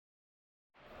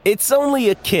It's only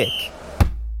a kick,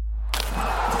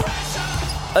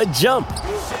 a jump,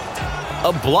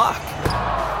 a block.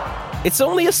 It's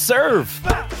only a serve.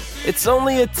 It's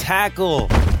only a tackle,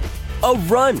 a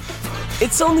run.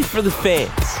 It's only for the fans.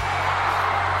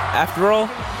 After all,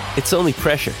 it's only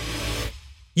pressure.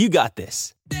 You got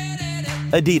this.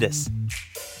 Adidas.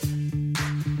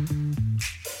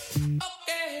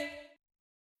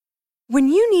 When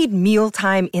you need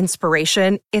mealtime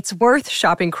inspiration, it's worth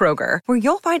shopping Kroger, where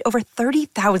you'll find over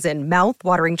 30,000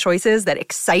 mouth-watering choices that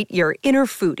excite your inner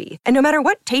foodie. And no matter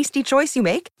what tasty choice you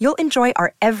make, you'll enjoy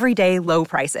our everyday low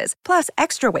prices, plus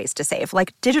extra ways to save,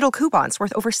 like digital coupons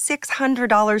worth over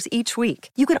 $600 each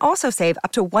week. You can also save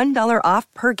up to $1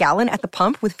 off per gallon at the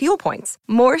pump with fuel points.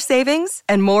 More savings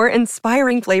and more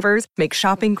inspiring flavors make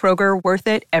shopping Kroger worth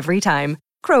it every time.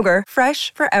 Kroger,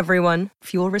 fresh for everyone.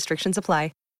 Fuel restrictions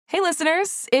apply. Hey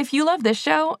listeners, if you love this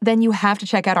show, then you have to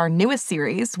check out our newest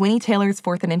series, Winnie Taylor's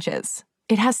 4th and Inches.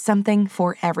 It has something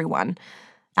for everyone.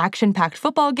 Action-packed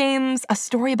football games, a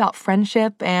story about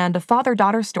friendship, and a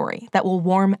father-daughter story that will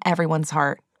warm everyone's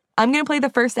heart. I'm going to play the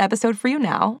first episode for you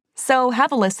now, so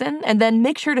have a listen and then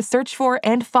make sure to search for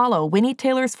and follow Winnie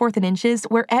Taylor's 4th and Inches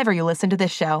wherever you listen to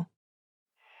this show.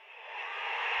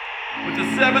 With the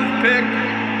 7th pick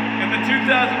in the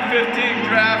 2015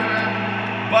 draft,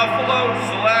 Buffalo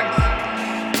selects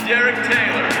Derek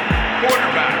Taylor,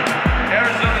 quarterback,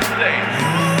 Arizona State.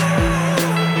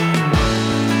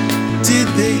 Did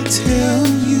they tell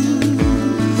you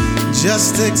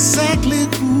just exactly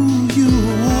who you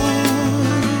are?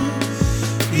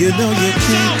 You know you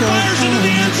can't go home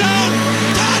again.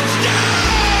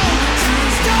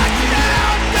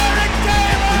 Touchdown, Derek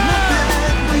Taylor! You're not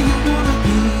back where you wanna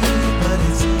be, but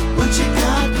it's what you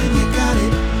got when you got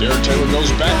it. Derek Taylor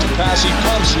goes back to pass, he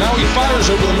pumps, now he fires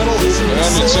over the middle, and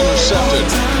it's intercepted.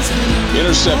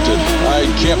 Intercepted. I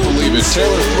can't believe it.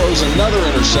 Taylor throws another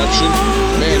interception.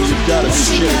 Man, you've got to be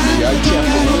kidding me. I can't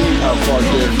believe how far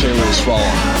Derek Taylor has fallen.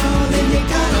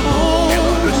 Taylor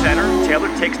to the center.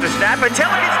 Taylor takes the snap, and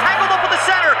Taylor gets tangled up with the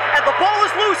center, and the ball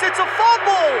is loose. It's a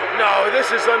fumble. No, this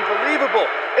is unbelievable.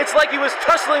 It's like he was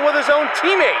tussling with his own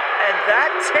teammate. And that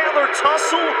Taylor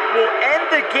tussle will end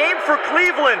the game for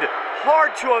Cleveland.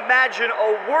 Hard to imagine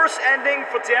a worse ending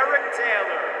for Derek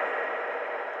Taylor.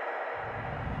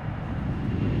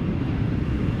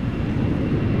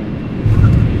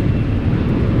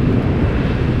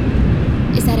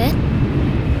 Is that it?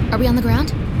 Are we on the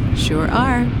ground? Sure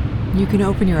are. You can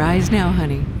open your eyes now,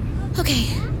 honey. Okay.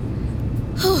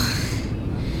 Whew.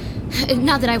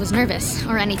 Not that I was nervous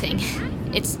or anything.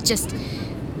 It's just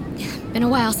been a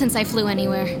while since I flew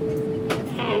anywhere.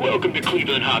 Welcome to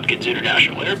Cleveland Hopkins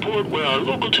International Airport, where our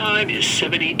local time is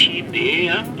 7:18 in the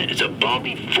a.m. and it's a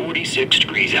balmy 46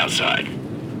 degrees outside.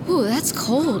 Ooh, that's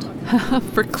cold.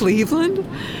 For Cleveland?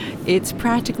 It's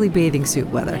practically bathing suit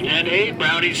weather. And hey,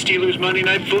 Brownies Steelers Monday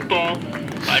Night Football.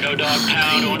 I know Dog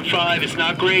Pound 0-5, it's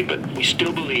not great, but we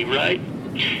still believe, right?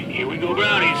 Here we go,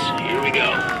 Brownies. Here we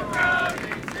go.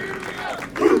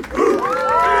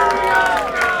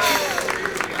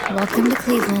 Welcome to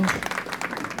Cleveland.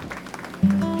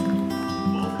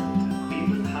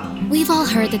 We've all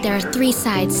heard that there are 3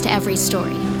 sides to every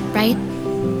story, right?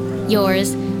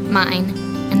 Yours, mine,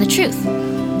 and the truth.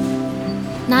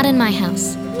 Not in my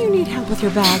house. You need help with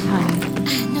your bag, honey.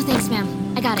 No thanks, ma'am.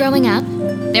 I got it. Growing up,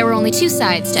 there were only 2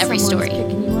 sides to every story.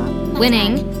 Picking you up.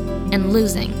 Winning and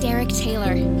losing. Derek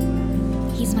Taylor.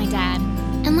 He's my dad.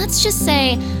 And let's just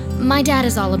say, my dad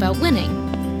is all about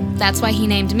winning. That's why he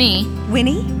named me...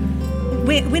 Winnie?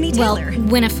 Winnie Taylor. Well,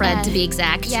 Winifred, to be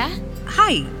exact. Yeah?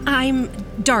 Hi, I'm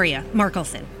Daria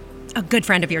Markelson, a good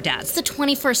friend of your dad's. It's the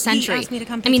 21st century. He asked me to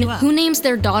come pick you up. Who names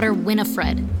their daughter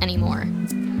Winifred anymore?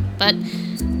 But,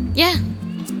 yeah,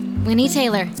 Winnie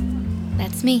Taylor.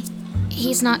 That's me.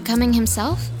 He's not coming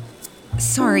himself?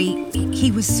 Sorry,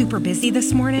 he was super busy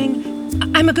this morning.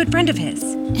 I'm a good friend of his.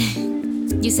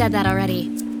 You said that already.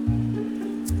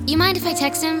 You mind if I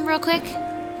text him real quick?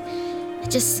 I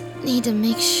just need to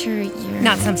make sure you're...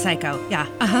 Not some psycho, yeah.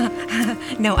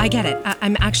 No, I get it.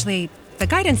 I'm actually the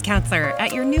guidance counselor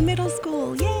at your new middle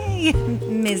school. Yay!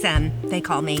 Ms. M, they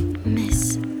call me.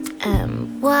 Miss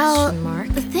M. Well,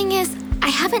 the thing is, I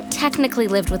haven't technically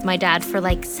lived with my dad for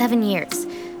like 7 years,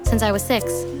 since I was 6.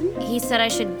 He said I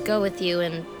should go with you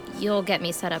and you'll get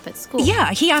me set up at school.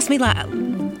 Yeah, he asked me last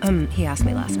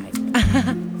night.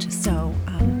 Just so,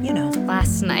 you know.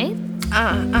 Last night?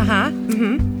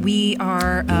 Mm-hmm.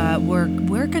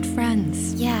 We're good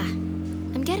friends. Yeah,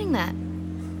 I'm getting that.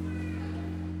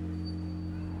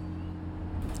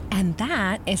 And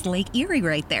that is Lake Erie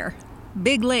right there.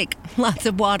 Big lake, lots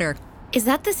of water. Is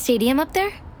that the stadium up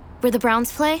there? where the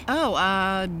Browns play?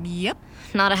 Oh, yep.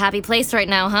 Not a happy place right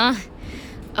now, huh?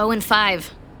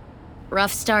 0-5.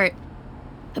 Rough start.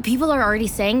 People are already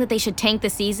saying that they should tank the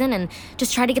season and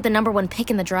just try to get the number 1 pick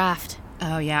in the draft.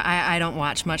 Oh, yeah, I don't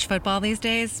watch much football these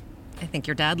days. I think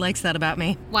your dad likes that about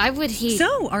me. Why would he?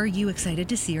 So, are you excited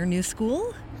to see your new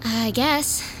school? I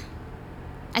guess.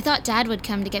 I thought Dad would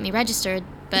come to get me registered,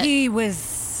 but... He was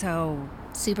so...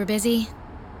 super busy?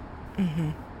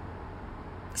 Mm-hmm.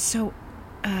 So,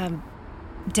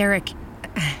 Derek,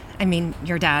 I mean,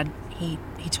 your dad, he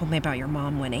told me about your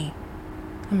mom, Winnie.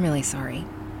 I'm really sorry.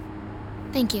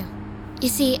 Thank you. You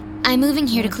see, I'm moving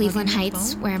here to Cleveland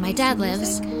Heights, where my dad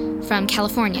lives, from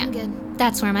California.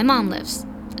 That's where my mom lives.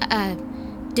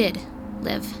 Did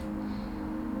live.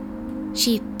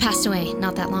 She passed away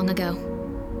not that long ago.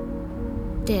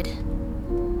 Did.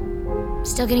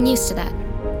 Still getting used to that.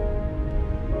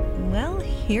 Well,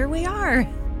 here we are.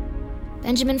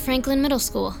 Benjamin Franklin Middle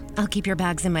School. I'll keep your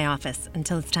bags in my office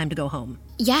until it's time to go home.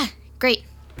 Yeah, great.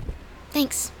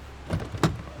 Thanks.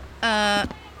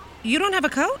 You don't have a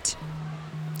coat?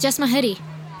 Just my hoodie.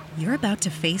 You're about to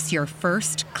face your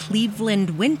first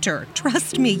Cleveland winter.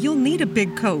 Trust me, you'll need a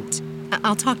big coat.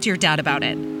 I'll talk to your dad about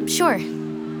it. Sure.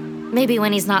 Maybe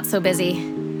when he's not so busy.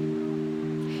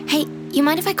 Hey, you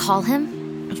mind if I call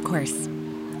him? Of course.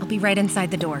 I'll be right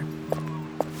inside the door.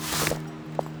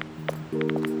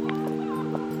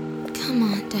 Come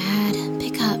on, Dad.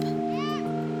 Pick up.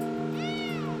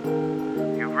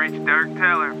 You've reached Derek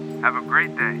Taylor. Have a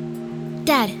great day.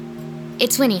 Dad,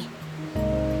 it's Winnie.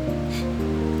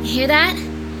 Hear that?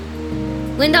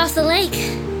 Wind off the lake.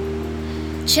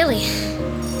 Chilly.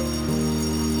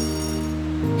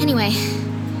 Anyway,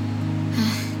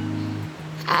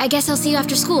 I guess I'll see you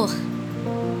after school.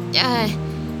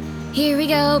 Here we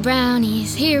go,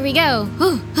 brownies. Here we go.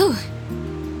 Whoo, whoo.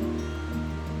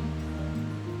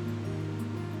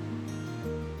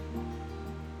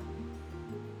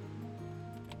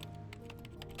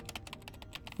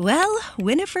 Well,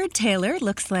 Winifred Taylor,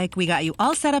 looks like we got you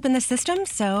all set up in the system,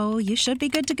 so you should be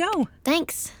good to go.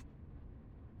 Thanks,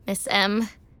 Miss M.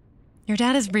 Your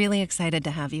dad is really excited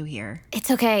to have you here.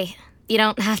 It's okay. You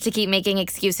don't have to keep making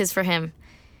excuses for him.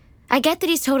 I get that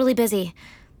he's totally busy.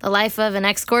 The life of an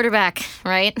ex-quarterback,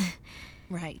 right?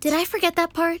 Right. Did I forget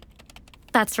that part?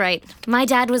 That's right. My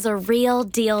dad was a real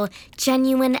deal,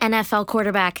 genuine NFL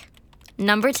quarterback.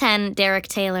 Number 10, Derek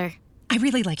Taylor. I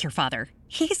really like your father.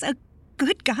 He's a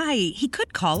good guy. He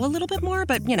could call a little bit more,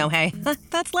 but, you know, hey,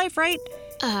 that's life, right?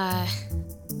 I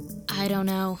don't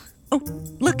know. Oh,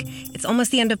 look, it's almost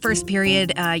the end of first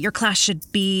period. Your class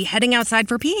should be heading outside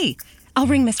for PE. I'll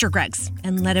ring Mr. Greggs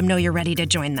and let him know you're ready to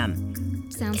join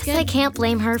them. Sounds good. I can't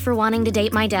blame her for wanting to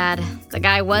date my dad. The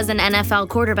guy was an NFL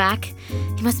quarterback.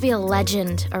 He must be a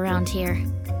legend around here.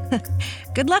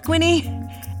 Good luck, Winnie.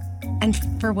 And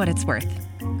for what it's worth,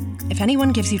 if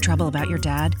anyone gives you trouble about your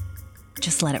dad,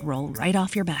 just let it roll right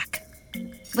off your back.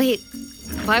 Wait,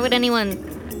 why would anyone...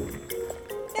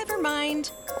 Never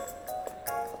mind.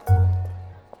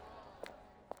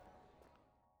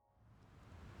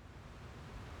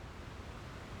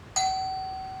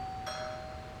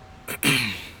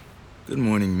 Good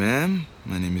morning, ma'am.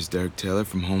 My name is Derek Taylor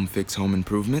from Home Fix Home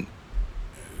Improvement.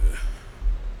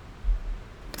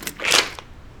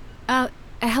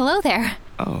 Hello there.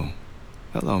 Oh,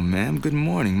 hello, ma'am. Good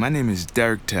morning. My name is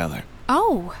Derek Taylor.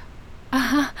 Oh,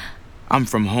 I'm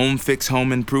from Home Fix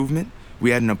Home Improvement.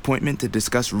 We had an appointment to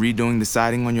discuss redoing the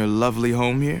siding on your lovely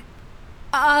home here.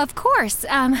 Of course.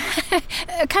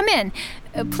 Come in,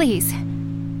 please.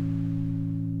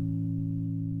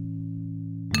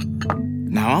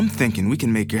 Now, I'm thinking we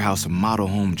can make your house a model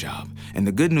home job. And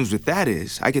the good news with that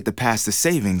is I get to pass the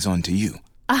savings on to you.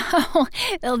 Oh,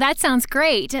 well, that sounds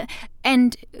great.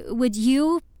 And would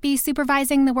you be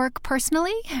supervising the work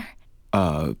personally?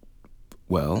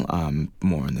 Well, I'm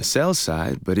more on the sales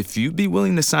side, but if you'd be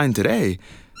willing to sign today...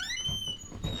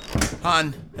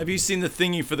 Hon, have you seen the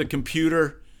thingy for the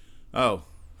computer? Oh,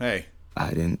 hey. I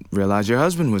didn't realize your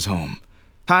husband was home.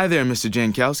 Hi there, Mr.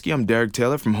 Jankowski. I'm Derek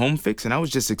Taylor from Home Fix, and I was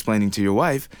just explaining to your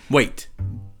wife... Wait,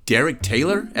 Derek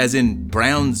Taylor? As in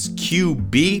Brown's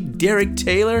QB, Derek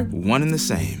Taylor? One and the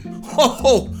same.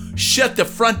 Oh, shut the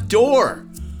front door.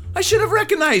 I should have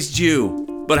recognized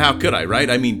you. But how could I, right?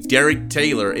 I mean, Derek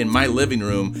Taylor in my living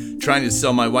room trying to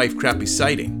sell my wife crappy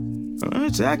siding.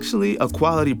 It's actually a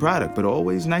quality product, but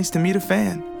always nice to meet a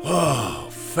fan. Oh,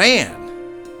 fan?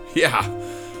 Yeah,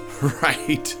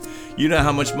 right. You know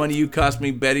how much money you cost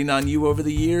me betting on you over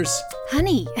the years?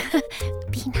 Honey,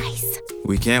 be nice.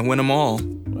 We can't win them all.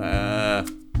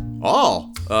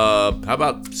 All? How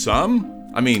about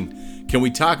some? I mean, can we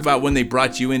talk about when they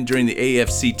brought you in during the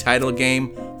AFC title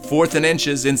game? 4th and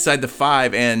inches inside the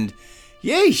 5, and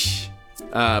yeesh.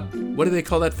 What do they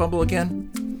call that fumble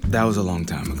again? That was a long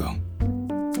time ago.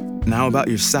 Now about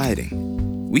your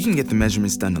siding. We can get the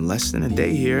measurements done in less than a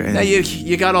day here, and... Now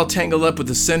you got all tangled up with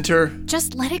the center.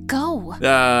 Just let it go.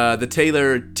 The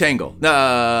Taylor tangle.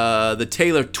 The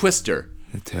Taylor twister.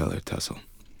 The Taylor tussle.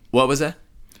 What was that?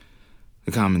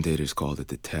 The commentators called it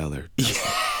the Taylor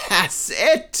tussle. That's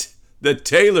it! The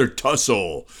Taylor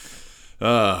tussle.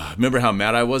 Remember how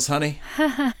mad I was, honey?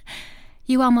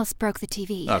 You almost broke the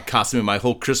TV. Cost me my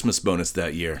whole Christmas bonus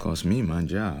that year. Cost me my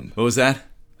job. What was that?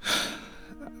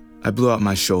 I blew out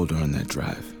my shoulder on that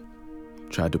drive.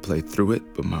 Tried to play through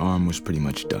it, but my arm was pretty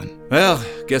much done. Well,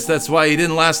 guess that's why you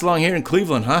didn't last long here in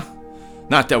Cleveland, huh?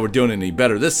 Not that we're doing any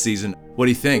better this season. What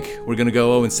do you think? We're gonna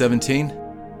go 0-17?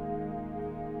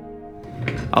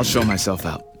 I'll show myself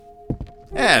out.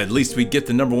 At least we get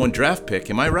the number 1 draft pick,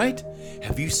 am I right?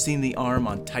 Have you seen the arm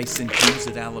on Tyson Hughes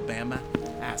at Alabama?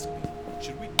 Ask me.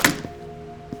 Should we...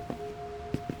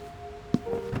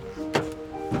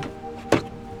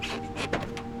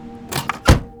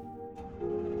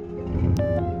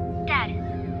 Dad,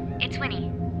 it's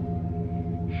Winnie.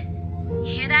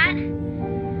 You hear that?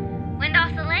 Wind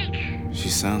off the lake. She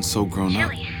sounds so grown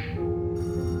up. Chilly.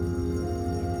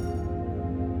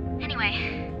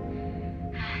 Anyway,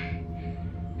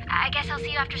 I guess I'll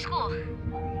see you after school.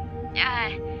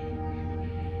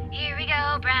 Here we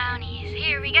go, brownies.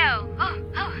 Here we go.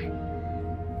 Oh.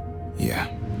 Yeah.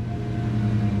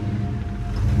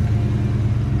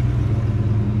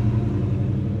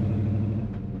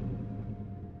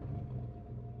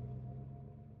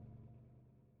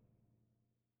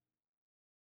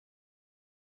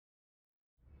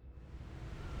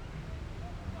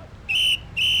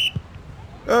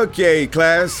 Okay,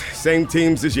 class. Same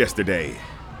teams as yesterday.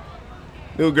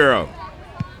 New girl,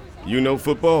 you know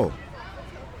football?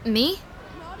 Me?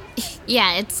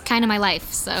 Yeah, it's kind of my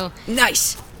life, so...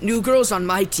 Nice! New girl's on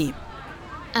my team.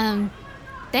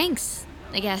 Thanks,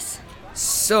 I guess.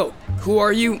 So, who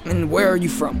are you and where are you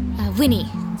from? Winnie.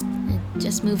 I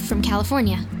just moved from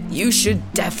California. You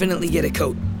should definitely get a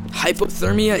coat.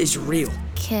 Hypothermia is real.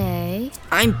 Okay.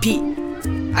 I'm Pete.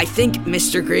 I think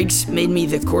Mr. Griggs made me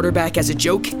the quarterback as a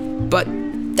joke, but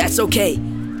that's okay,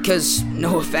 'cause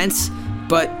no offense,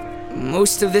 but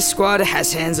most of this squad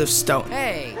has hands of stone.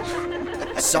 Hey!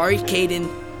 Sorry, Caden,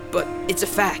 but it's a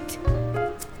fact.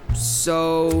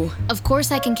 So... Of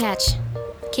course I can catch.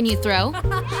 Can you throw?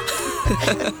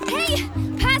 Hey!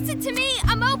 Pass it to me!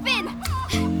 I'm open!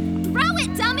 Throw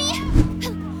it, dummy!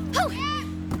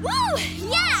 Woo!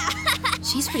 Yeah!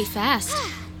 She's pretty fast.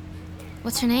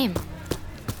 What's her name?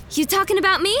 You talking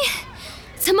about me?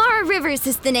 Tamara Rivers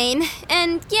is the name,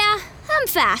 and yeah, I'm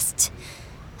fast.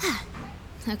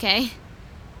 Okay.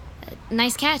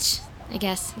 Nice catch, I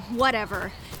guess.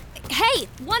 Whatever. Hey,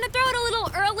 want to throw it a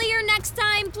little earlier next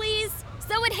time, please?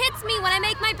 So it hits me when I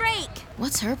make my break.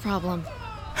 What's her problem?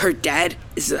 Her dad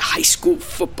is a high school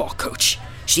football coach.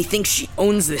 She thinks she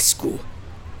owns this school.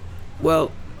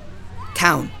 Well,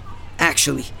 town,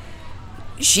 actually.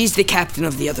 She's the captain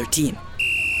of the other team.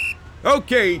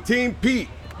 Okay, Team Pete,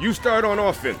 you start on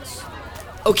offense.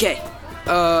 Okay,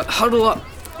 huddle up.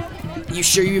 You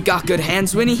sure you got good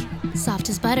hands, Winnie? Soft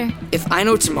as butter. If I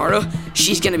know tomorrow,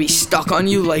 she's gonna be stuck on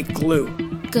you like glue.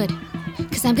 Good,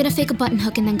 because I'm gonna fake a button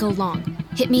hook and then go long.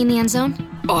 Hit me in the end zone.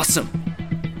 Awesome.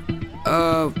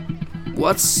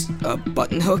 What's a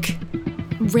button hook?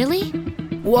 Really?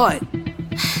 What?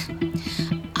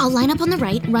 I'll line up on the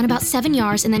right, run about 7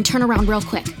 yards, and then turn around real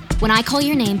quick. When I call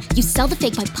your name, you sell the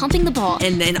fake by pumping the ball.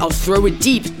 And then I'll throw it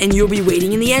deep, and you'll be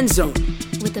waiting in the end zone.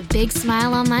 With a big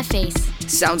smile on my face.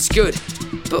 Sounds good.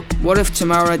 But what if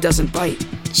Tamara doesn't bite?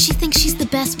 She thinks she's the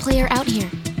best player out here.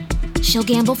 She'll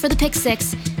gamble for the pick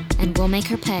six, and we'll make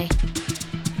her pay.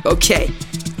 Okay,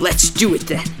 let's do it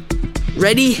then.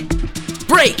 Ready?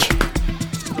 Break!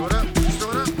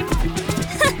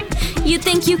 You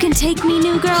think you can take me,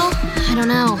 new girl? I don't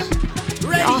know.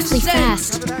 Ready, You're awfully set.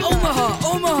 fast.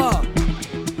 Omaha!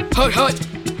 Hut!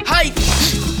 Hike!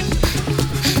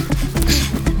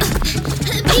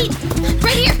 Pete!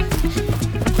 Right here!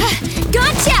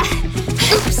 Gotcha!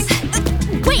 Oops.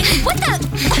 Wait, what the?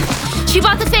 She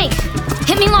bought the fake.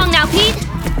 Hit me long now, Pete.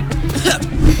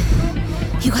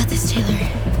 You got this, Taylor.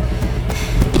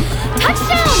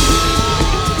 Touchdown!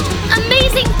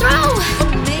 Amazing throw!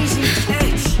 Amazing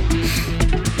catch!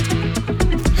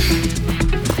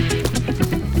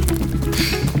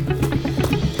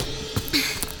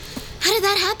 How did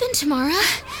that happen, Tamara?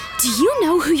 Do you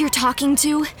know who you're talking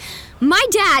to? My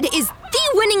dad is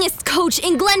the winningest coach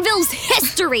in Glenville's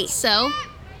history. So,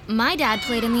 my dad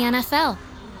played in the NFL.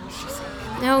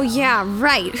 Oh, yeah,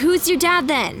 right. Who's your dad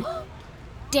then?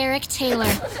 Derek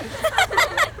Taylor.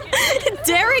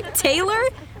 Derek Taylor?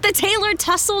 The Taylor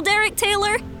Tussle Derek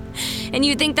Taylor? And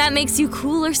you think that makes you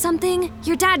cool or something?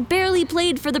 Your dad barely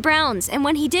played for the Browns, and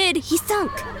when he did, he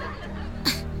stunk.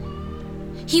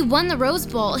 He won the Rose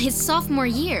Bowl his sophomore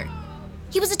year.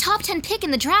 He was a top 10 pick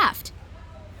in the draft.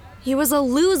 He was a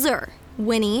loser,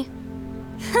 Winnie.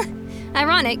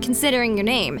 Ironic, considering your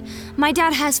name. My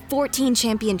dad has 14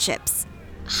 championships.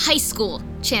 High school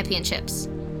championships.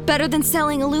 Better than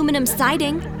selling aluminum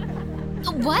siding.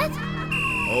 What?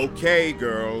 Okay,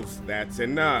 girls, that's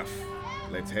enough.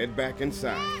 Let's head back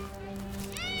inside.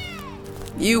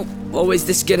 You always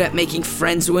this good at making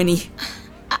friends, Winnie?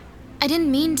 I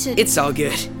didn't mean to... It's all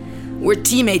good. We're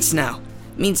teammates now.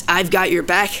 Means I've got your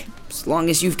back, as long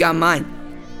as you've got mine.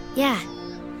 Yeah,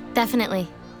 definitely.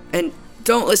 And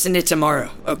don't listen to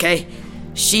Tomorrow, okay?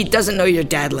 She doesn't know your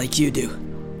dad like you do.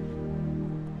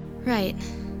 Right.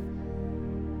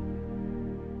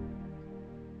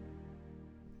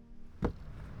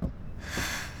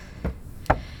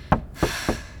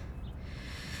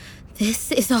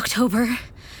 This is October.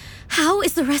 How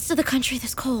is the rest of the country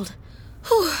this cold?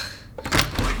 Whew.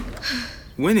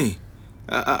 Winnie,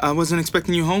 I wasn't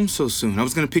expecting you home so soon. I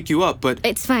was gonna pick you up, but...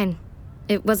 It's fine.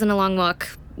 It wasn't a long walk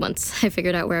once I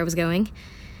figured out where I was going.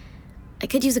 I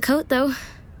could use a coat, though.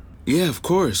 Yeah, of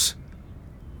course.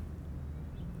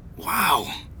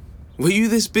 Wow. Were you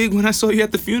this big when I saw you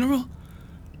at the funeral?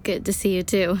 Good to see you,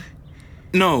 too.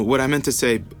 No, what I meant to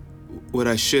say, what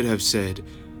I should have said,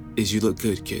 is you look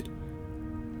good, kid.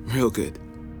 Real good.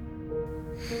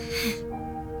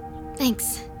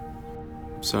 Thanks.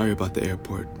 Sorry about the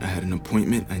airport. I had an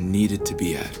appointment I needed to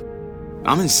be at.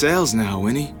 I'm in sales now,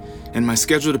 Winnie, and my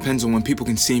schedule depends on when people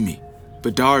can see me.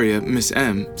 But Daria, Miss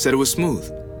M, said it was smooth.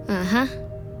 Uh-huh.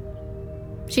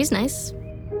 She's nice.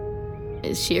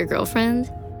 Is she your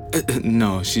girlfriend?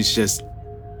 No, she's just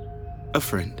a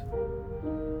friend.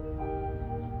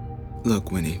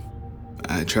 Look, Winnie,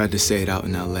 I tried to say it out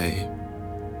in LA,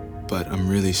 but I'm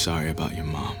really sorry about your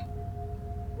mom.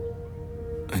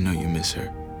 I know you miss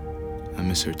her. I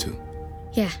miss her too.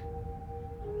 Yeah.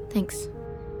 Thanks.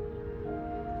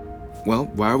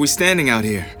 Well, why are we standing out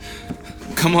here?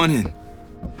 Come on in.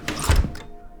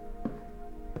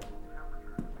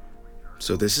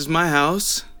 So this is my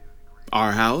house.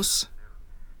 Our house.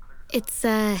 It's,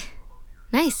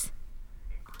 nice.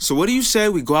 So what do you say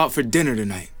we go out for dinner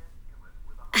tonight?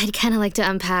 I'd kind of like to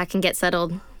unpack and get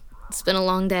settled. It's been a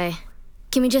long day.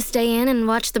 Can we just stay in and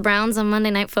watch the Browns on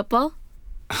Monday Night Football?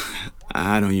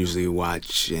 I don't usually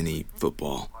watch any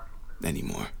football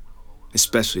anymore,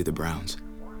 especially the Browns.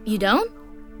 You don't?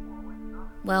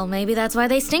 Well, maybe that's why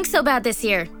they stink so bad this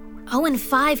year.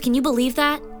 0-5, can you believe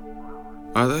that?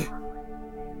 Are they?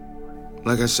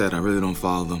 Like I said, I really don't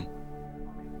follow them.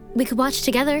 We could watch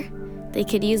together. They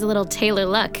could use a little Taylor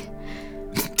luck.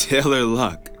 Taylor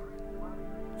luck?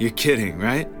 You're kidding,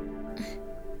 right?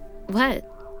 What?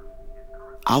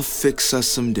 I'll fix us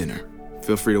some dinner.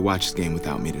 Feel free to watch the game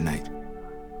without me tonight.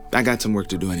 I got some work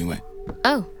to do anyway.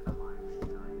 Oh.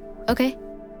 Okay.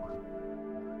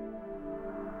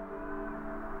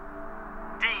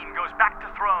 Dean goes back to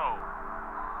throw.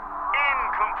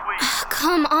 Incomplete.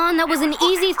 Come on, that was an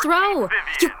easy throw.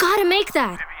 You gotta make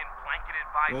that.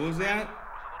 What was that?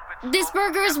 This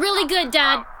burger is really good,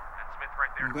 Dad.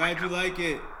 I'm glad you like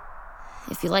it.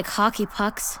 If you like hockey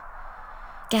pucks.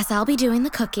 Guess I'll be doing the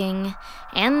cooking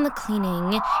and the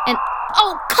cleaning and...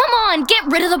 Oh, come on! Get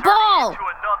rid of the ball!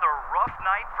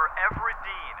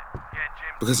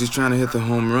 Because he's trying to hit the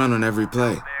home run on every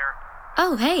play.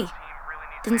 Oh, hey.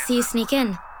 Didn't see you sneak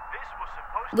in.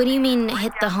 What do you mean,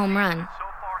 hit the home run?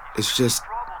 It's just...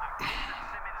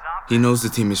 He knows the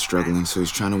team is struggling, so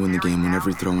he's trying to win the game on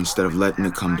every throw instead of letting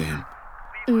it come to him.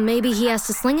 Maybe he has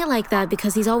to sling it like that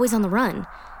because he's always on the run.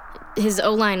 His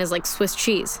O-line is like Swiss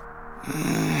cheese.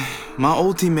 My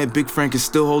old teammate Big Frank is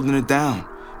still holding it down.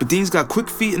 But Dean's got quick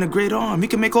feet and a great arm. He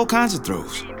can make all kinds of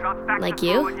throws. Like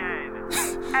you?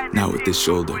 Not with this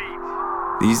shoulder.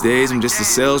 These days, I'm just a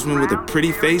salesman with a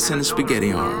pretty face and a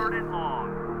spaghetti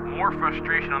arm. More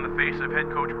frustration on the face of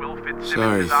head coach Will Fitzsimmons.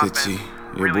 Sorry, Fitzy.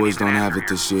 Your boys don't have it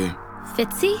this year.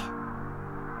 Fitzy?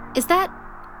 Is that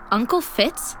Uncle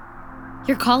Fitz?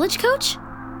 Your college coach?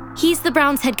 He's the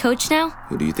Browns head coach now?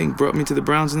 Who do you think brought me to the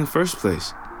Browns in the first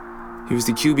place? He was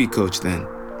the QB coach then.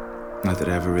 Not that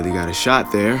I ever really got a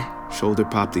shot there. Shoulder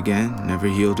popped again, never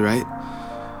healed right.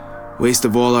 Waste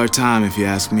of all our time, if you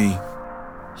ask me.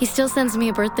 He still sends me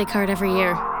a birthday card every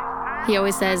year. He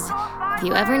always says, if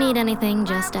you ever need anything,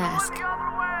 just ask.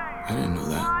 I didn't know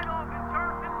that.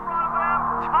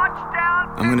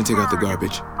 I'm gonna take out the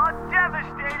garbage. A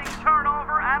devastating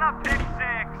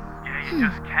You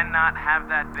just cannot have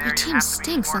that there. Your team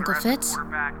stinks, Uncle Fitz.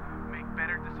 Make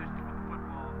better decisions with the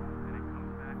football, and it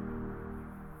comes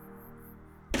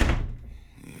back.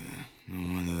 No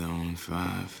wonder they're on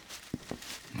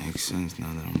 5. Makes sense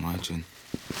now that I'm watching.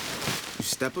 You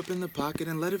step up in the pocket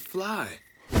and let it fly.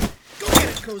 Go get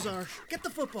it, Kozar. Get the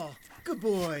football. Good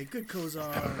boy. Good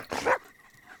Kozar.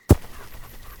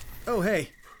 Oh,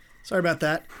 hey. Sorry about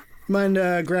that. Mind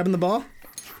grabbing the ball?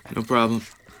 No problem.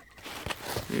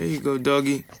 There you go,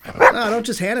 doggy. No, don't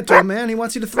just hand it to him, man. He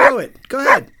wants you to throw it. Go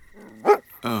ahead.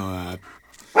 Oh,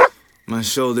 my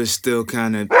shoulder's still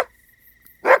kind of...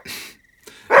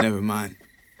 Never mind.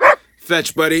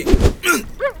 Fetch, buddy.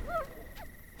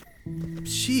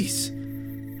 Jeez.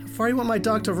 How far you want my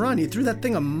dog to run? You threw that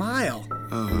thing a mile.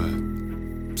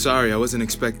 Sorry, I wasn't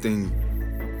expecting...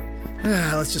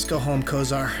 Let's just go home,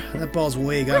 Kozar. That ball's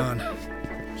way gone.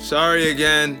 Sorry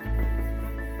again.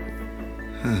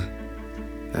 Huh.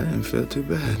 That didn't feel too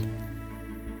bad.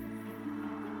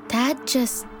 Dad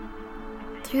just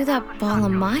threw that ball a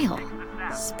mile.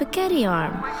 Spaghetti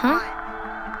arm, huh?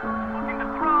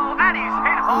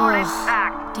 Oh,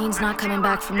 Dean's not coming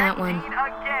back from that one.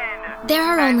 There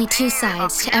are only two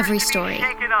sides to every story.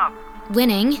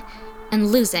 Winning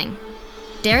and losing.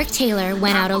 Derek Taylor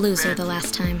went out a loser the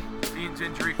last time. Dean's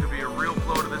injury could be a real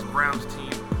blow to this Browns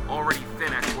team, already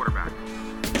thin at quarterback.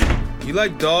 You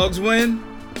like dogs, Win?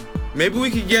 Maybe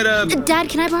we could get a... Dad,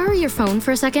 can I borrow your phone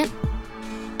for a second?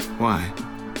 Why?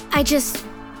 I just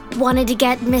wanted to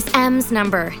get Miss M's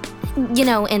number. You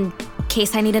know, in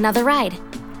case I need another ride.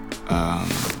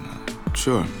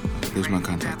 Sure. Here's my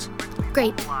contacts.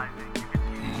 Great.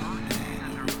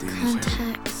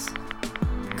 Contacts.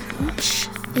 Coach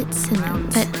Fitz in them.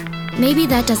 But maybe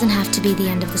that doesn't have to be the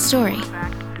end of the story.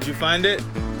 Did you find it?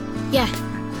 Yeah.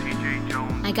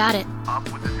 I got it.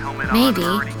 Maybe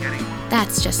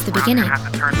that's just the beginning.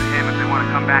 Have to turn to him if they want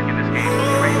to come back in this game.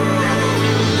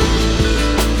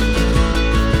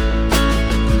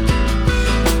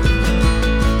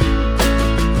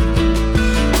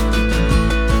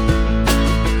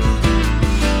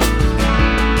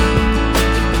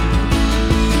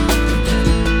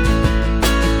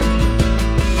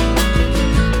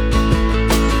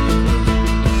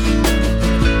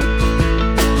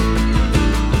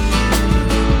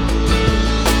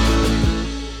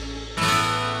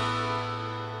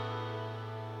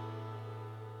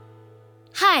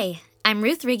 Hi, I'm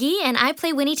Ruth Riggy, and I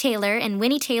play Winnie Taylor in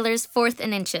Winnie Taylor's 4th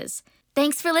and Inches.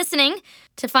 Thanks for listening.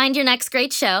 To find your next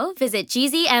great show, visit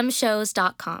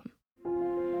gzmshows.com.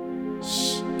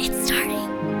 Shh, it's starting.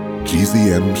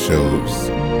 GZM Shows.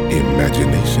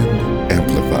 Imagination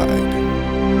Amplified.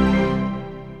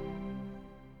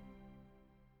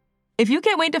 If you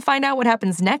can't wait to find out what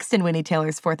happens next in Winnie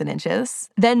Taylor's 4th and Inches,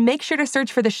 then make sure to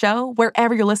search for the show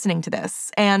wherever you're listening to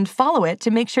this and follow it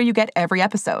to make sure you get every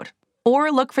episode.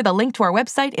 Or look for the link to our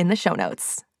website in the show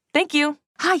notes. Thank you.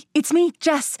 Hi, it's me,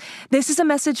 Jess. This is a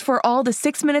message for all the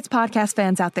 6 Minutes podcast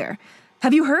fans out there.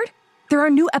 Have you heard? There are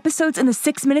new episodes in the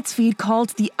 6 Minutes feed called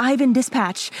the Ivan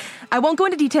Dispatch. I won't go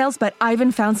into details, but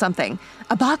Ivan found something.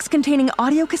 A box containing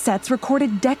audio cassettes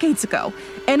recorded decades ago.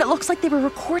 And it looks like they were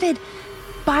recorded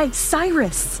by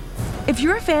Cyrus. If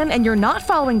you're a fan and you're not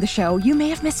following the show, you may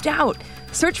have missed out.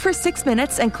 Search for 6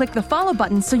 Minutes and click the follow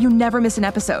button so you never miss an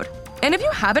episode. And if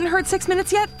you haven't heard 6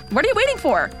 Minutes yet, what are you waiting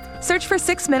for? Search for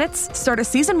 6 Minutes, start a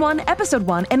Season 1, Episode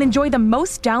 1, and enjoy the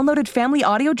most downloaded family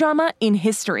audio drama in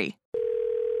history.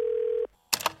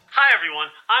 Hi, everyone.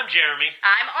 I'm Jeremy.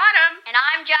 I'm Autumn. And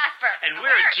I'm Jasper. And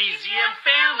we're a GZM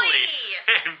family.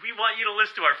 And we want you to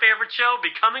listen to our favorite show,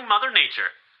 Becoming Mother Nature.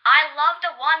 I love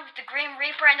the one with the Grim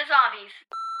Reaper and the zombies.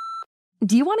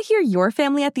 Do you want to hear your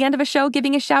family at the end of a show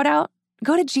giving a shout out?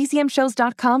 Go to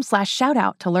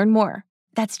gzmshows.com/shoutout to learn more.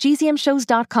 That's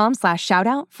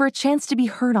gzmshows.com/shoutout for a chance to be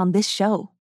heard on this show.